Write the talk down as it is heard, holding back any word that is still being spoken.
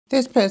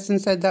This person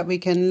said that we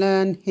can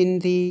learn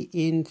Hindi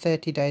in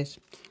 30 days.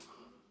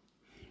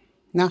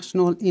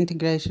 National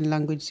Integration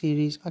Language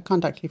Series. I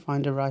can't actually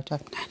find a writer.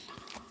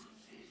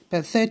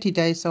 But 30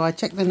 days, so I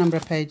checked the number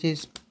of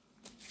pages.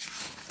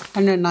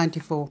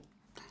 194.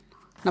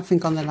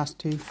 Nothing on the last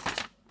two.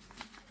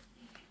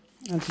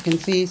 As you can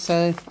see,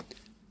 so...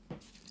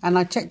 And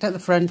I checked at the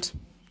front.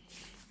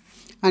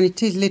 And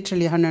it is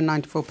literally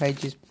 194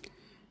 pages.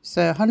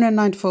 So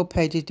 194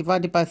 pages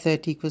divided by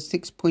 30 equals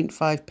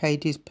 6.5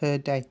 pages per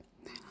day.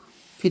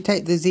 If you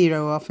take the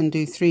 0 off and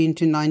do 3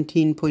 into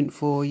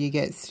 19.4, you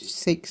get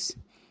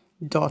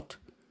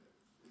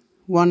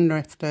 6.1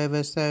 left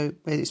over. So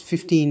it's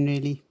 15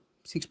 really.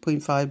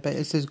 6.5, but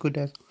it's as good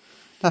as.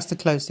 That's the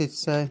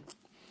closest. So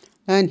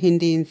learn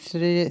Hindi in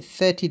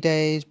 30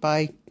 days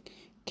by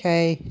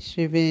K.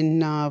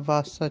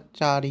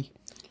 Srinivasachari.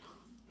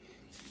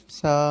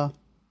 So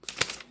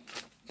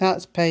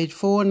that's page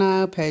 4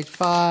 now, page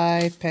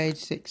 5, page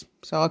 6.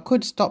 So I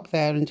could stop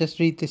there and just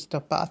read this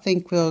stuff, but I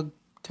think we'll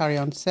carry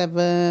on.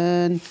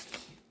 7,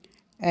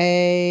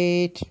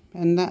 8,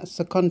 and that's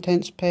the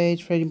contents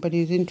page for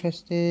anybody who's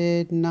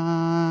interested.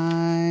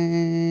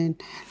 9.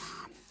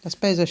 I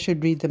suppose I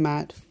should read them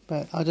out,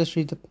 but I'll just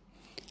read the...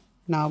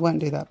 No, I won't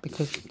do that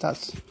because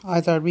that's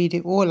either I read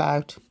it all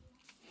out.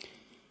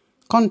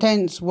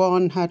 Contents: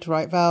 1, how to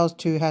write vowels.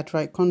 2, how to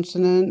write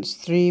consonants.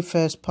 3,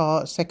 first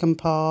part, second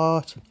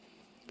part,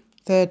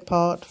 third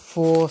part,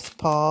 fourth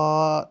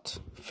part,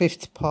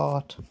 fifth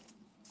part.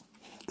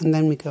 And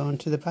then we go on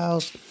to the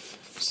vowels.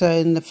 So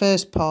in the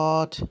first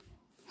part,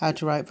 how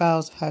to write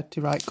vowels, how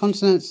to write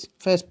consonants.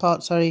 First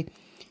part, sorry,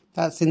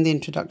 that's in the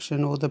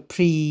introduction or the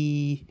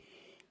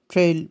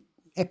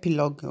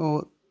epilogue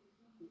or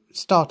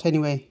start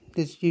anyway.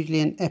 There's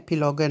usually an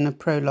epilogue and a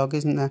prologue,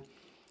 isn't there?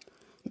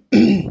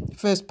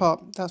 First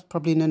part, that's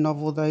probably in a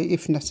novel though,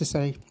 if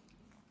necessary.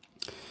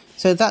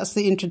 So that's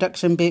the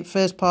introduction bit.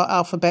 First part,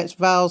 alphabets,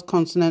 vowels,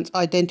 consonants.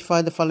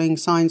 Identify the following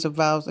signs of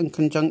vowels and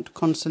conjunct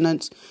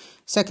consonants.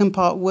 Second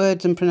part,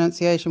 words and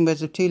pronunciation.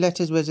 Words of 2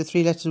 letters, words of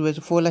 3 letters, words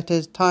of 4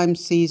 letters.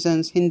 Times,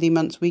 seasons, Hindi,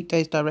 months,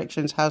 weekdays,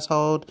 directions,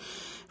 household,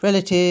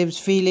 relatives,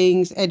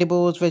 feelings,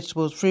 edibles,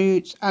 vegetables,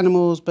 fruits,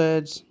 animals,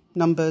 birds,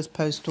 numbers,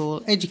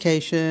 postal,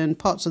 education,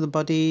 parts of the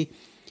body,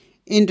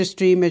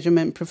 industry,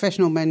 measurement,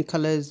 professional men,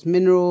 colours,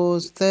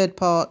 minerals. Third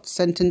part,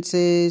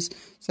 sentences.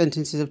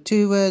 Sentences of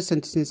 2 words,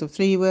 sentences of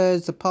 3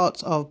 words, the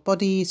parts of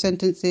body,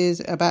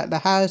 sentences about the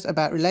house,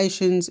 about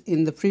relations,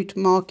 in the fruit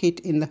market,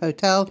 in the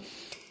hotel,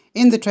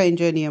 in the train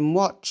journey and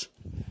watch.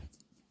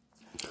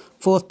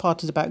 Fourth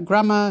part is about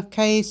grammar,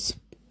 case,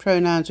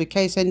 pronouns with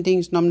case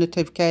endings,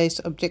 nominative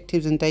case,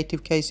 objectives and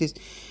dative cases,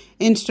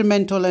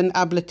 instrumental and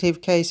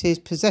ablative cases,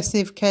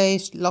 possessive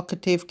case,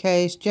 locative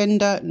case,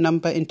 gender,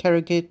 number,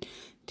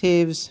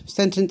 interrogatives,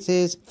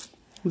 sentences,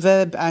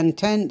 verb and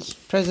tense,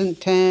 present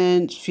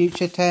tense,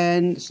 future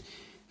tense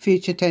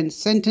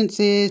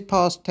sentences,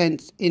 past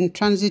tense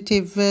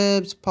intransitive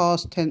verbs,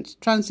 past tense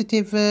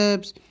transitive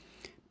verbs,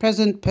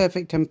 present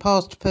perfect and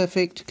past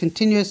perfect,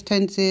 continuous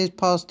tenses,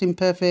 past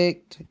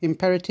imperfect,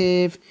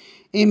 imperative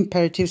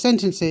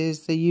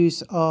sentences, the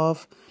use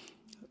of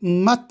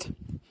mat,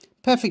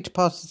 perfect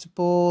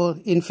participle,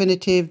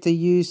 infinitive, the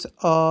use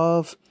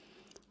of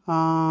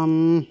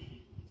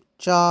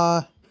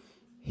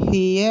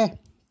jahiye,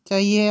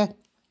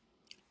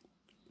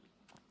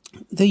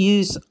 the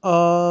use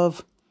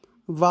of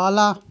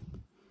vala,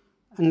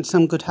 and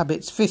some good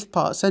habits. Fifth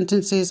part,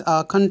 sentences,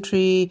 our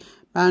country,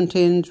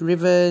 mountains,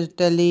 rivers,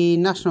 Delhi,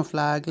 national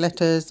flag,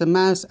 letters, the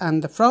mouse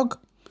and the frog,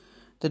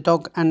 the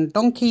dog and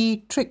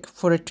donkey, trick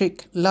for a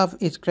trick, love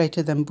is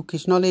greater than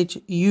bookish knowledge,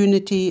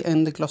 unity,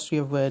 and the glossary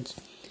of words.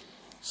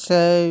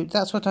 So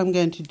that's what I'm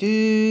going to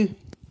do.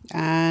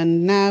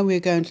 And now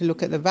we're going to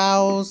look at the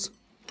vowels.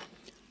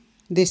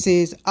 This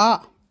is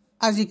ah.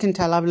 As you can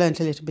tell, I've learnt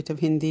a little bit of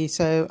Hindi,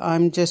 so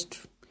I'm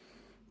just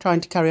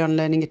trying to carry on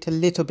learning it a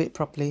little bit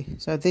properly.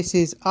 So this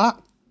is A,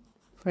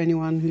 for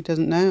anyone who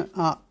doesn't know.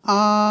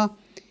 A,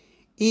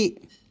 E,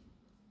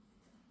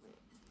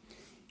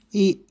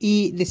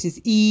 this is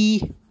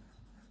E,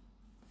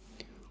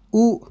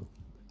 U,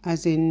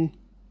 as in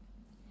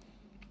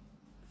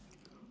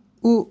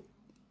U.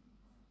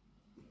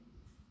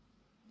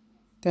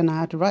 Don't know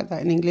how to write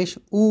that in English.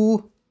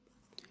 U.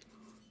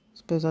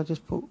 Suppose I'll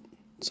just put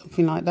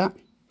something like that.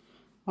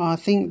 I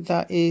think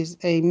that is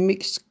a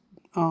mixed...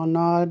 Oh, no,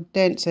 I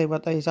don't say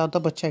what that is. I'll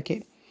double check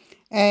it.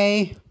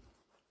 A.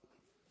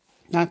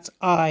 That's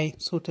I,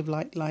 sort of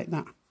like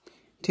that.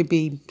 To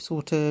be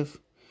sort of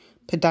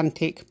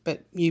pedantic,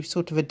 but you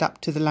sort of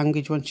adapt to the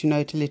language once you know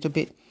it a little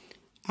bit.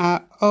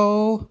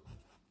 O.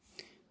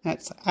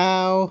 That's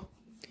ow.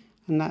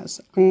 And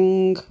that's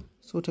ng,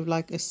 sort of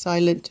like a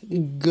silent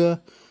g.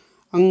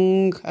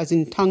 Ng, as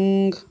in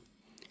tongue.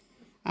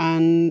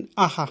 And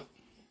aha.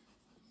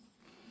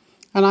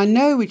 And I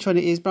know which one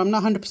it is, but I'm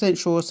not 100%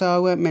 sure, so I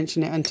won't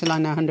mention it until I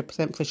know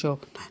 100% for sure.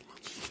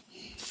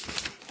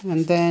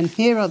 And then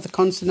here are the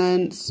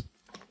consonants.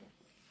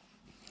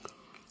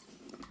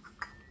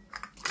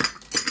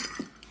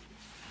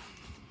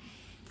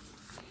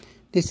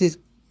 This is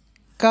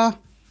ka,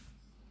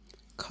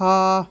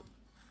 Ka,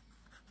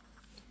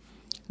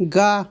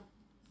 Ga,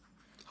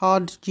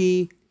 hard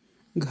G,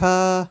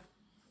 Gha.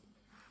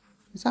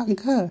 Is that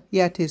Gha?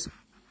 Yeah, it is.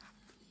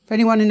 For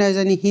anyone who knows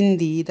any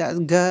Hindi, that's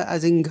Gha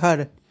as in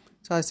Ghar.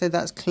 So I said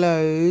that's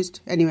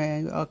closed.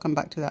 Anyway, I'll come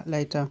back to that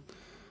later.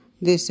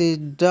 This is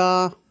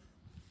Da.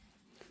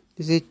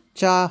 This is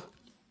Cha.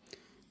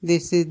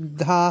 This is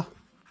Dha.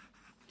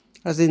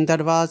 As in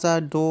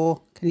Darwaza,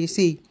 door. Can you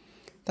see?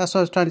 That's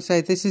what I was trying to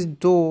say. This is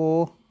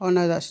door. Oh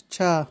no, that's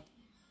Cha.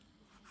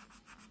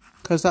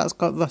 Because that's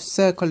got the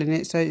circle in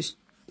it, so it's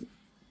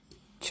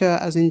Cha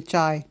as in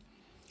chai.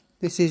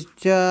 This is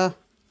Ja.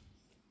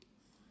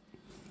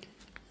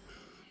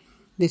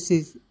 This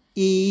is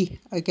E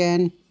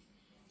again,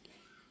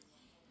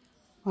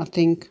 I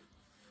think.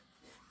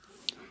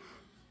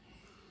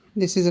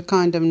 This is a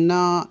kind of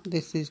Na.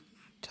 This is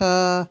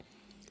Ta.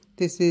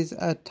 This is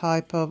a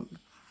type of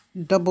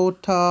double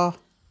Ta.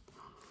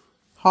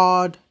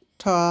 Hard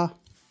Ta.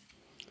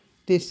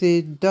 This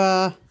is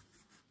Da.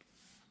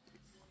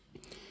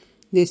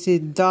 This is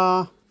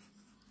Da.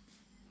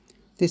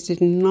 This is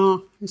Na.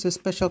 It's a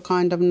special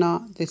kind of Na.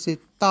 This is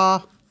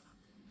Ta,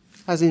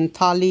 as in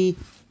Thali.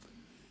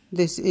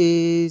 This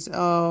is,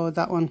 oh,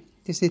 that one.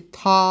 This is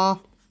Ta.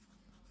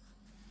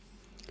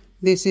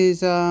 This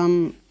is,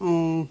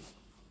 oh,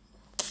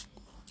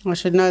 I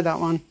should know that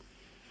one.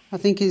 I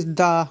think it's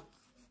Da.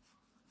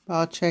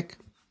 I'll check.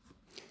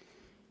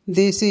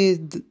 This is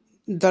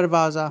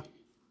Darwaza.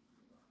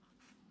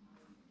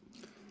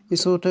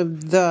 It's sort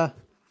of the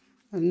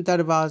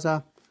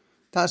Darwaza.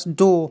 That's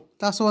door.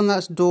 That's the one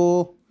that's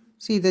door.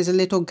 See, there's a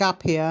little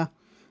gap here.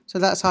 So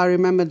that's how I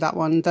remembered that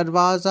one.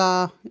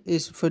 Darwaza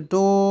is for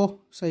door,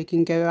 so you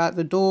can go out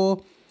the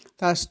door.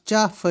 That's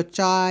Ja for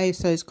chai,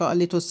 so it's got a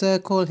little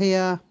circle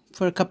here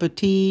for a cup of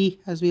tea.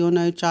 As we all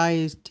know, chai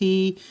is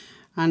tea.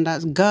 And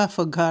that's Ga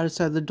for Ghar,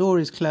 so the door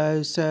is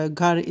closed. So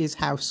Ghar is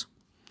house.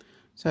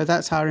 So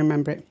that's how I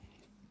remember it.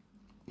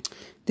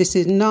 This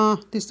is Na.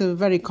 This is a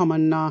very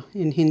common Na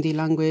in Hindi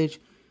language.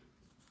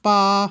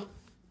 Pa,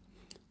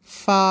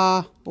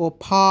 Fa or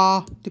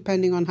Pa,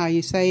 depending on how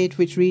you say it,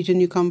 which region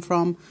you come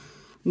from.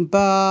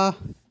 Ba,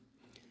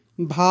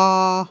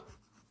 Bha,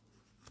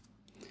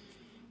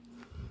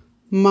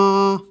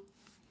 Ma,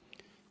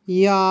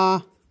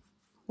 Ya,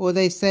 or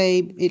they say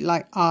it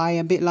like I,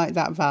 a bit like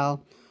that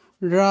vowel.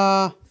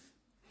 Ra,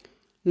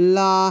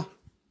 La.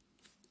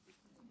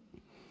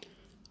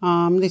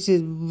 This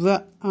is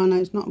Va. Oh no,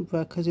 it's not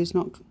Va because it's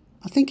not.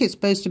 I think it's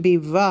supposed to be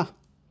Va.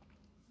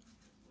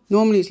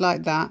 Normally it's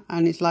like that,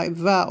 and it's like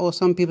Va, or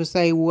some people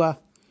say Wa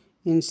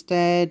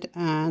instead.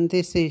 And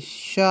this is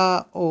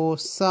Sha or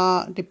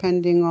Sa,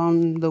 depending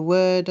on the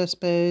word, I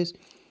suppose.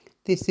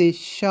 This is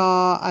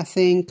Sha, I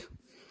think,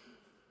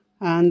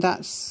 and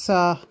that's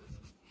Sa.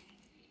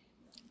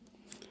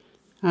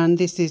 And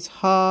this is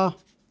Ha.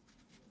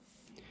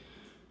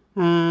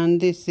 And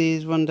this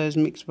is one of those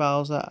mixed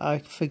vowels that I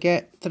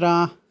forget,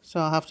 Tra, so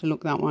I'll have to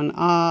look that one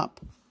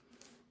up.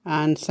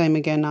 And same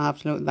again, I'll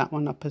have to look that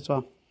one up as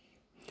well.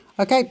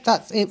 Okay,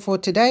 that's it for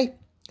today,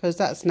 because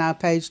that's now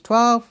page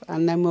 12,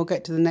 and then we'll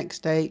get to the next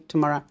day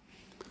tomorrow.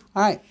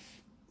 All right,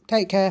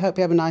 take care. Hope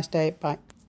you have a nice day. Bye.